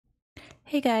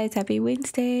Hey guys, happy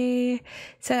Wednesday.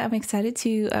 So I'm excited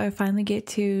to finally get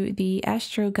to the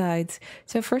Astro guides.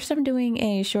 So first I'm doing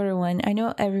a shorter one. I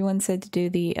know everyone said to do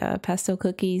the pastel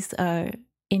cookies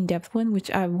in-depth one,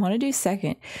 which I want to do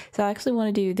second. So I actually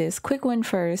want to do this quick one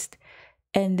first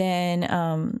and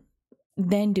then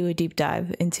do a deep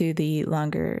dive into the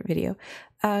longer video.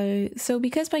 So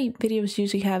because my videos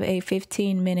usually have a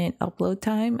 15-minute upload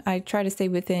time, I try to stay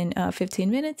within 15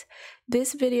 minutes.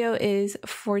 This video is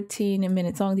 14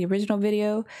 minutes long. The original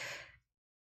video,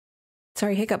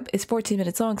 sorry, hiccup, is 14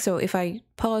 minutes long. So if I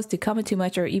pause to comment too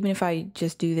much, or even if I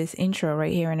just do this intro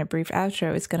right here and a brief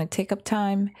outro, it's going to take up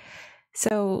time.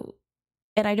 So,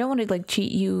 and I don't want to like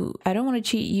cheat you. I don't want to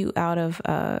cheat you out of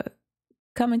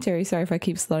commentary. Sorry if I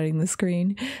keep sliding the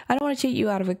screen. I don't want to cheat you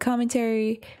out of a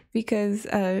commentary because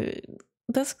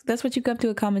that's what you come to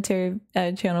a commentary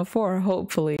channel for,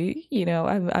 hopefully. You know,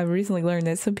 I've recently learned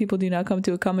that some people do not come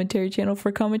to a commentary channel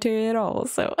for commentary at all.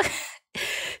 So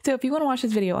so if you want to watch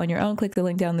this video on your own, click the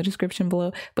link down in the description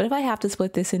below. But if I have to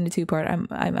split this into two-part,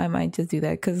 I might just do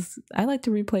that because I like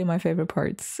to replay my favorite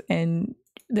parts, and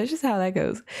that's just how that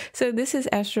goes. So this is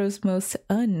Astro's most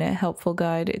unhelpful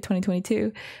guide 2022.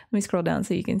 Let me scroll down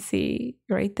so you can see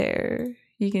right there.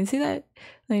 You can see that?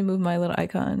 Let me move my little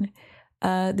icon.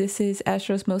 This is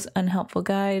Astro's most unhelpful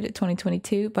guide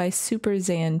 2022 by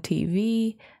SuperZaiyan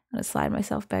TV. I'm gonna slide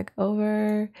myself back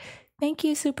over. Thank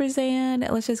you, SuperZaiyan.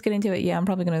 Let's just get into it. Yeah, I'm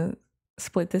probably gonna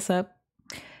split this up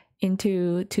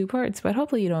into two parts, but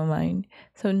hopefully you don't mind.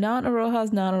 So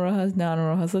non-Arojas.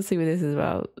 Let's see what this is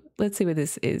about. Let's see what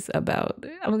this is about.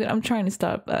 I'm trying to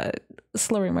stop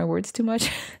slurring my words too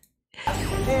much.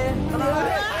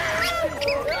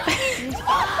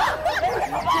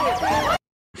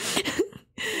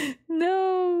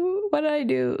 No, what did I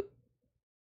do?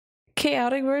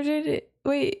 Chaotic version?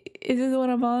 Wait, is this the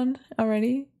one I'm on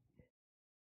already?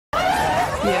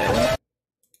 Yeah.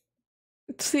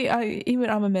 See,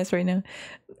 I'm a mess right now.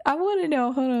 I want to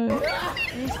know. Hold on.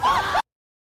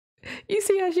 You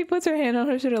see how she puts her hand on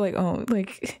her shoulder, like, oh,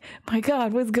 like, my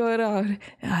God, what's going on?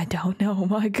 I don't know.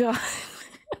 My God.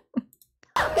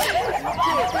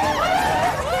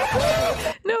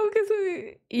 No, because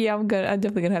yeah, I'm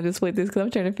definitely gonna have to split this because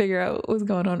I'm trying to figure out what's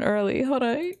going on early. Hold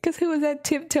on, because who was that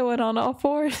tiptoeing on all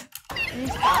fours?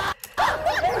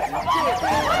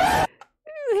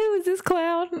 Who is this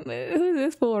clown? Who is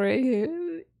this fool right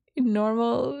here?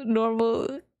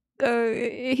 Normal.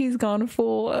 He's gone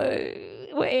full.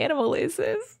 What animal is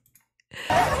this?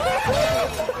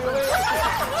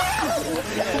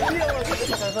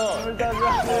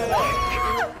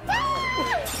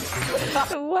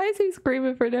 Why is he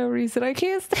screaming for no reason? I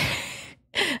can't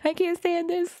stand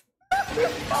this.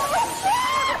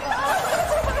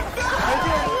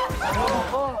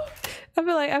 I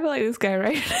feel like this guy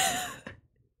right now.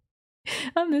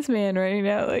 I'm this man right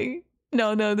now. Like,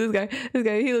 no, this guy,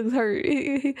 he looks hurt.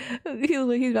 He looks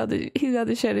like he's about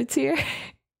to shed a tear.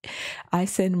 I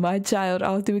send my child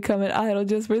off to become an idol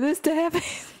just for this to happen.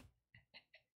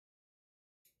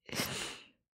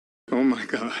 Oh my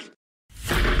God.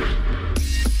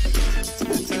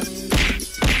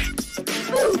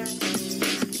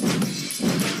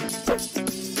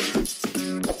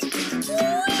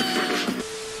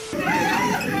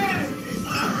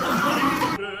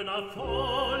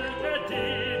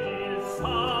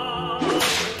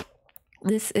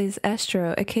 This is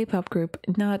Astro, a K-pop group,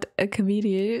 not a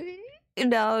comedian.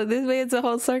 No, this man's a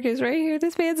whole circus right here.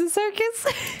 This man's a circus.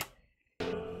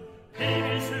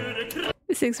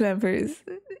 6 members.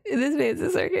 This man's a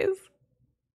circus.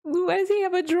 Why does he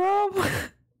have a drum?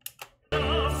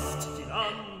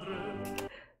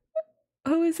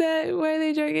 Who is that? Why are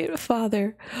they drinking?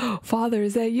 Father,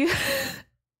 is that you?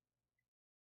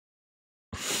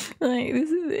 Like, this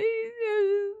is.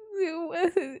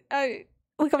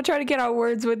 Look, I'm trying to get out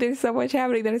words, but there's so much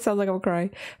happening that it sounds like I'm crying.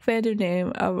 Fandom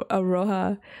name of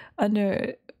Aroha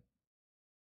under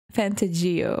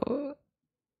Fantagio.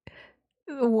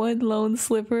 One lone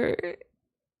slipper.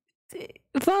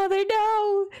 Father,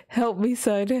 no! Help me,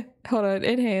 son. Hold on,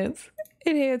 enhance.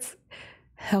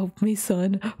 Help me,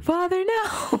 son. Father,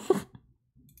 no!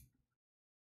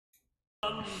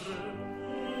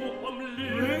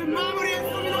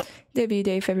 Debut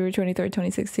date February 23rd,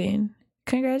 2016.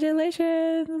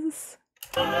 Congratulations!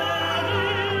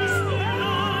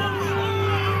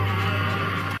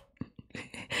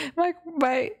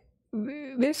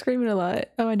 They're screaming a lot.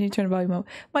 Oh, I need to turn the volume up.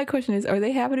 My question is, are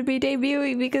they happy to be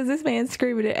debuting? Because this man's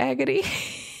screaming in agony.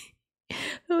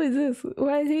 Who is this?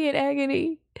 Why is he in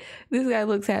agony? This guy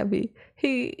looks happy.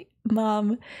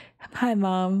 Mom, hi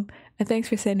mom. And thanks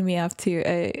for sending me off to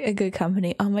a good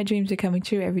company. All my dreams are coming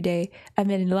true every day. I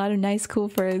met a lot of nice, cool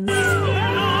friends.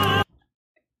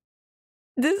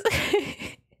 This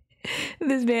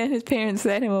this man, his parents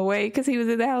sent him away because he was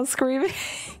in the house screaming.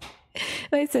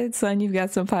 They said, "Son, you've got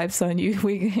some pipes on you.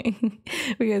 We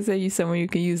gotta send you somewhere you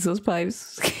can use those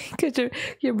pipes because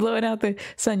you're blowing out the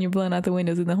son. You're blowing out the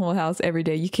windows in the whole house every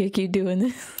day. You can't keep doing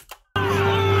this."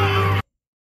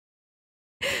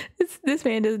 This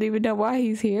man doesn't even know why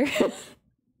he's here.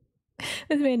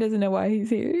 This man doesn't know why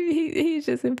he's here. He's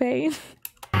just in pain.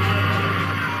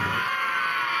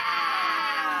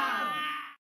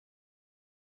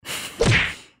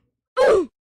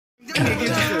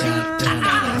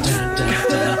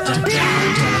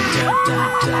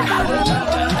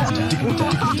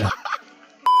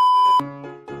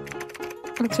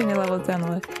 Let's turn the levels down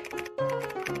a little.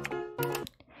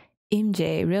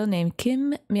 MJ, real name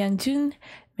Kim Myung-jun,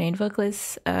 main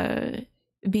vocalist,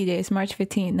 B-Days, March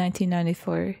 15th,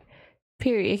 1994.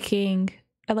 Period King,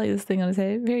 I like this thing on his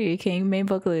head. Period King, main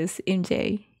vocalist,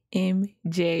 MJ.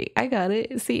 MJ, I got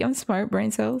it. See, I'm smart,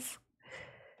 brain cells.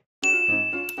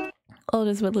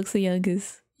 Oldest but looks the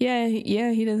youngest. Yeah,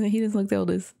 he doesn't look the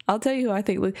oldest. I'll tell you who I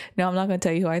think no, I'm not gonna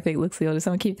tell you who I think looks the oldest.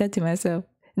 I'm gonna keep that to myself.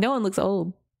 No one looks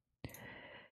old.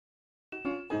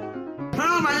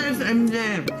 Hello, my name is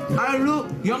MJ. I look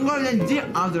younger than the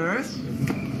others.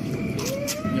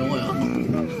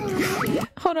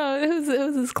 Hold on, who's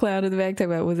this clown in the back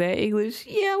talking about? Was that English?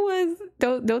 Yeah, it was.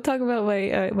 Don't talk about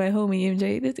my my homie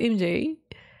MJ. That's MJ.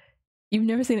 You've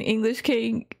never seen an English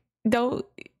King. Don't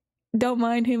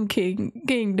mind him, King.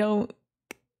 King, don't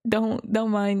mind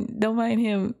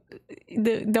him.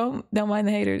 Don't mind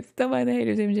the haters. Don't mind the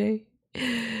haters, MJ.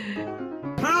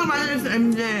 Hello, my name is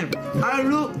MJ. I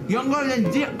look younger than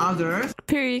the others.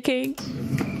 Period King.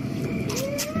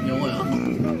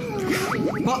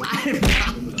 Well, I'm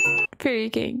not.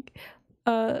 Period King.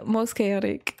 Most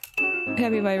chaotic.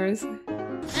 Happy virus.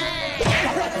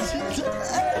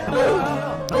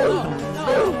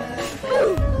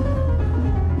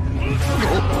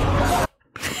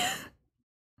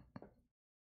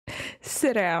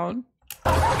 Sit down.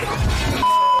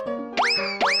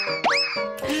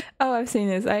 Oh, I've seen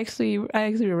this. I actually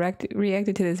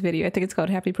reacted to this video. I think it's called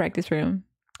Happy Practice Room.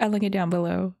 I'll link it down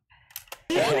below.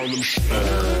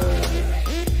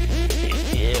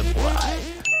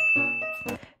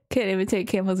 Can't imitate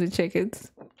camels and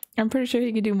chickens. I'm pretty sure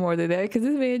he could do more than that because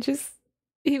this man just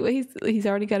he's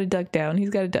already got a duck down. He's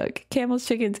got a duck. Camels,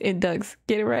 chickens, and ducks.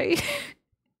 Get it right.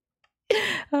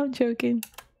 I'm joking.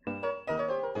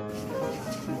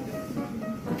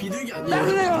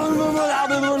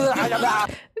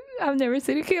 I've never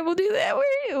seen a camel do that.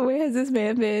 Where has this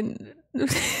man been?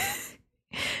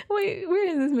 Wait, where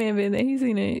has this man been that he's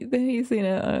seen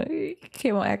a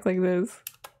camel act like this?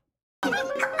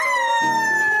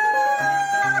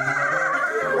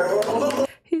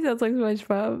 He sounds like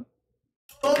SpongeBob.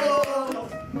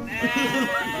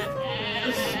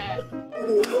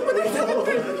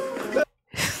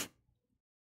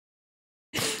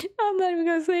 I'm not even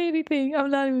gonna say anything. I'm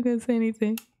not even gonna say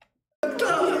anything.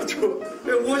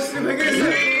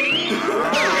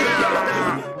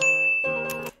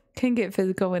 Can get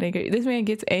physical when angry. This man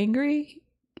gets angry?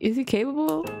 Is he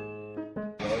capable?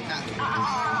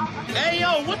 Hey,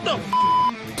 yo, what the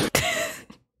f?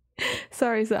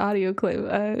 Sorry, it's an audio clip.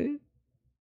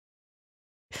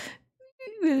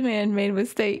 This man made a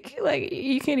mistake. Like,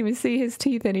 you can't even see his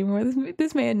teeth anymore.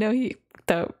 This man know he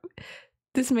though.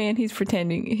 This man, he's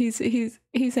pretending. He's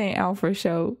saying out for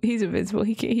show. He's invincible.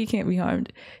 He can't be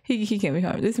harmed. He can't be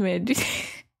harmed. This man.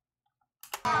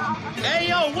 Hey,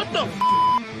 yo, what the f?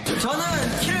 저는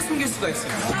키를 숨길 수가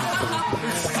있어요.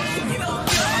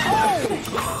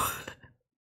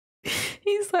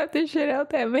 He slapped the shit out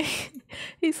that man.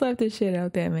 He slapped the shit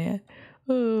out that man.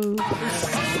 Oh.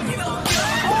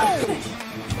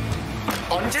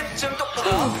 언제쯤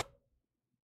똑똑하?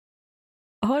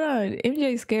 Hold on,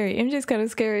 MJ's scary. MJ's kind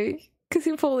of scary because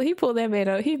he pulled that man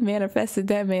out. He manifested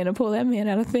that man and pulled that man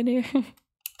out of thin air.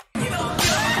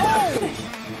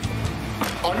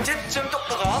 언제쯤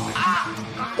똑똑하?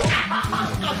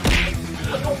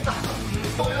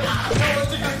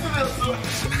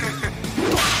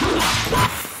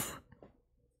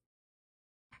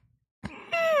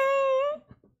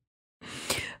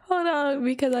 Hold on,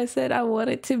 because I said I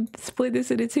wanted to split this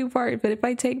into 2 parts, but if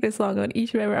I take this long on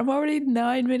each member, I'm already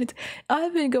 9 minutes.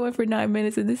 I've been going for 9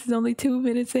 minutes and this is only 2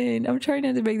 minutes in. I'm trying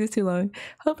not to make this too long.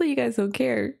 Hopefully you guys don't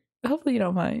care. Hopefully you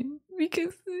don't mind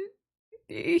because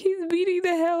he's beating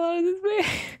the hell out of this man.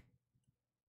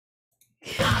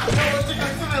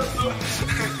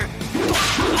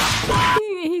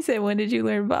 He said, when did you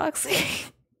learn boxing?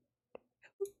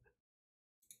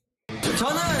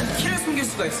 저는 키를 숨길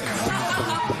수가 있어요.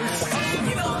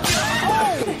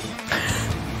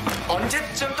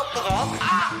 언제쯤 똑똑하?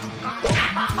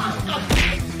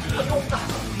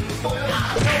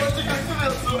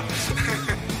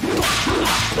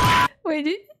 Wait,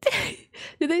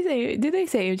 did they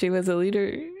say MJ was a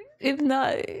leader? If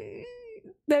not,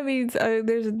 that means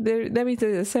that means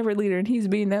there's a separate leader and he's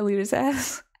being that leader's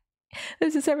ass.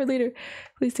 There's a separate leader.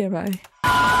 Please stand by.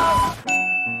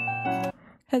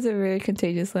 Has a very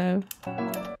contagious laugh.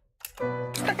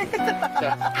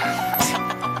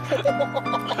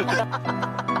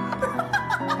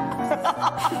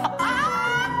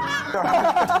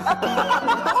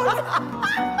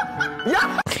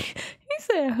 He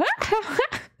said,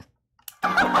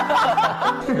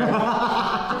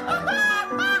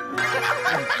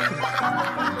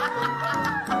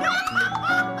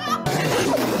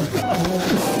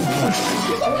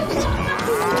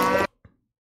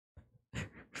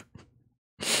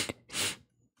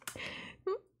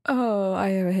 oh, I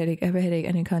have a headache. I have a headache.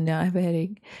 I need to calm down. I have a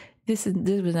headache. This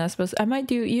was not supposed to. I might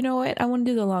do, you know what? I want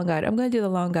to do the long guide. I'm going to do the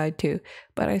long guide too.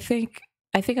 But I think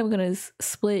I'm going to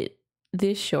split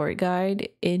this short guide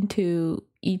into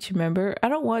each member. I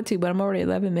don't want to, but I'm already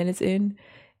 11 minutes in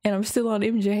and I'm still on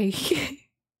MJ.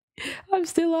 I'm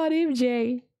still on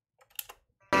MJ.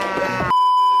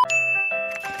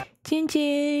 Jin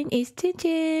Jin, it's Jin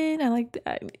Jin. I like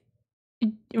that.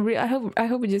 I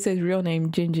hope it just says real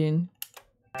name Jin Jin.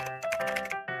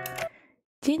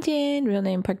 Jin Jin, real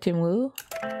name Park Jin Woo.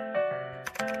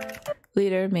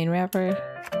 Leader, main rapper.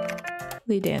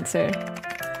 Lead dancer.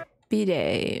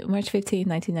 B-Day, March 15,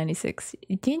 1996.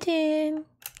 Jin Jin.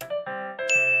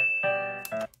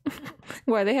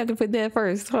 Why they have to put that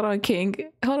first? Hold on, King.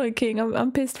 Hold on, King.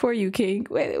 I'm pissed for you, King.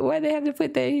 Why they have to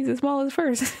put that? He's the smallest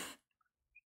first.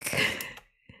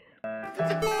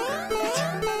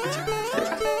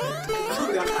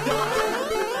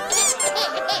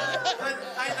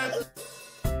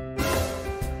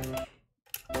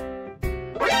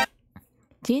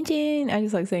 Jin Jin. I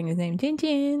just like saying his name. Jin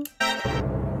Jin.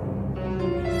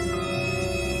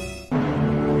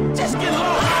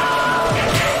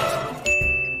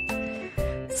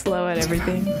 Slow at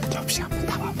everything.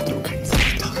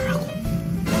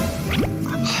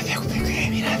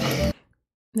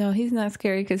 No, he's not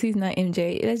scary because he's not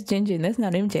MJ. That's Jin Jin. That's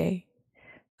not MJ.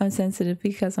 I'm sensitive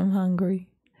because I'm hungry.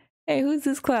 Hey, who's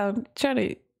this clown trying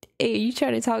to? Hey, you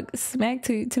trying to talk smack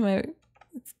to my?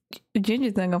 Jin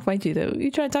Jin's not gonna fight you though.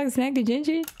 You trying to talk smack to Jin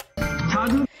Jin?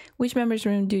 Which member's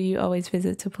room do you always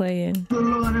visit to play in?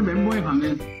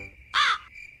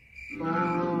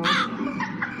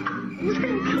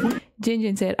 Jin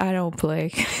Jin said, I don't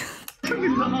play.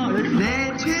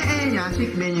 내 최애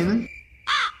야식 메뉴는?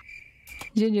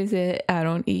 Jin Jin said, I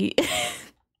don't eat.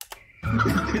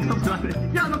 대답도 안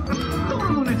해. 야, 너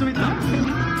똥을 보내 좀 있다.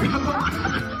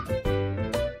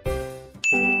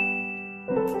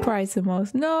 Cries the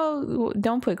most. No,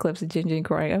 don't put clips of Jin Jin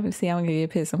crying. I'm gonna get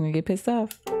pissed. I'm gonna get pissed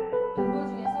off. 멤버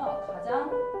중에서 가장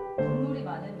눈물이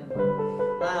많은 멤버.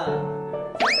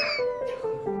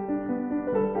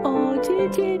 Oh,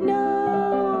 Jin Jin,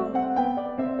 no.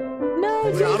 No,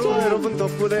 우리 Jin 아로 Jin. 여러분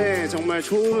덕분에 정말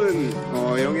좋은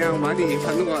영향 많이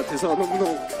받는 것 같아서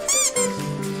너무너무.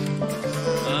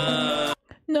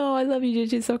 No, I love you, Jin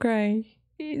Jin. Stop crying.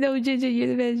 No, Jin Jin, you're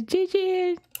the best. Jin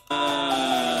Jin.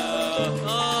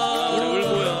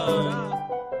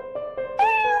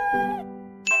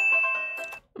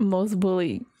 Most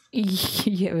bullied.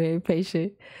 Yeah, very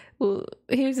patient. Well,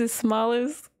 here's the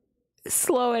smallest,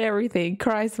 slow at everything,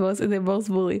 cries the most, and then most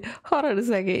bullied. Hold on a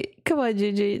second. Come on,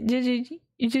 Gigi.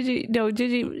 No,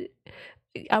 Gigi.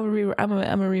 I'm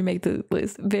gonna remake the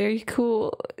list. Very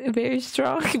cool, very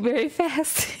strong, very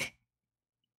fast.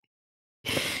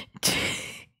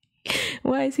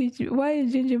 Why is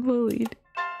Ginger bullied?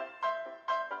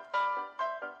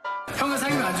 형은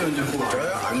사귀면 안 좋은 점. 저요?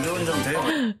 안 좋은 점 돼요.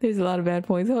 There's a lot of bad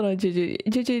points. Hold on, Ginger,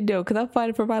 no, because I'm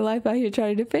fighting for my life out here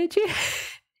trying to defend you.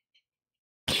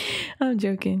 I'm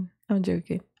joking.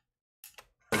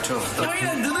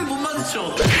 형이랑 눈을 못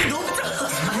마주쳐. 너무 작아.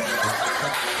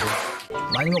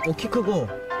 많이 먹고 키 크고.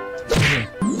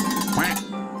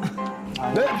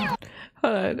 네?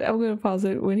 Hold on, I'm gonna pause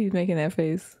it when he's making that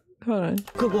face. Hold on.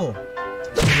 크고.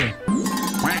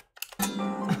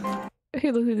 He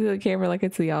looks into the camera like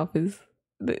it's The Office.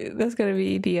 That's gonna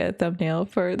be the thumbnail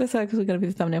for. That's actually gonna be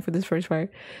the thumbnail for this first part.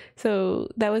 So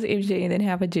that was MJ and then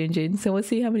half a Jin Jin. So we'll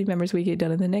see how many members we get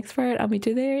done in the next part. I'll meet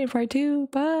you there in part 2.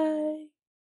 Bye.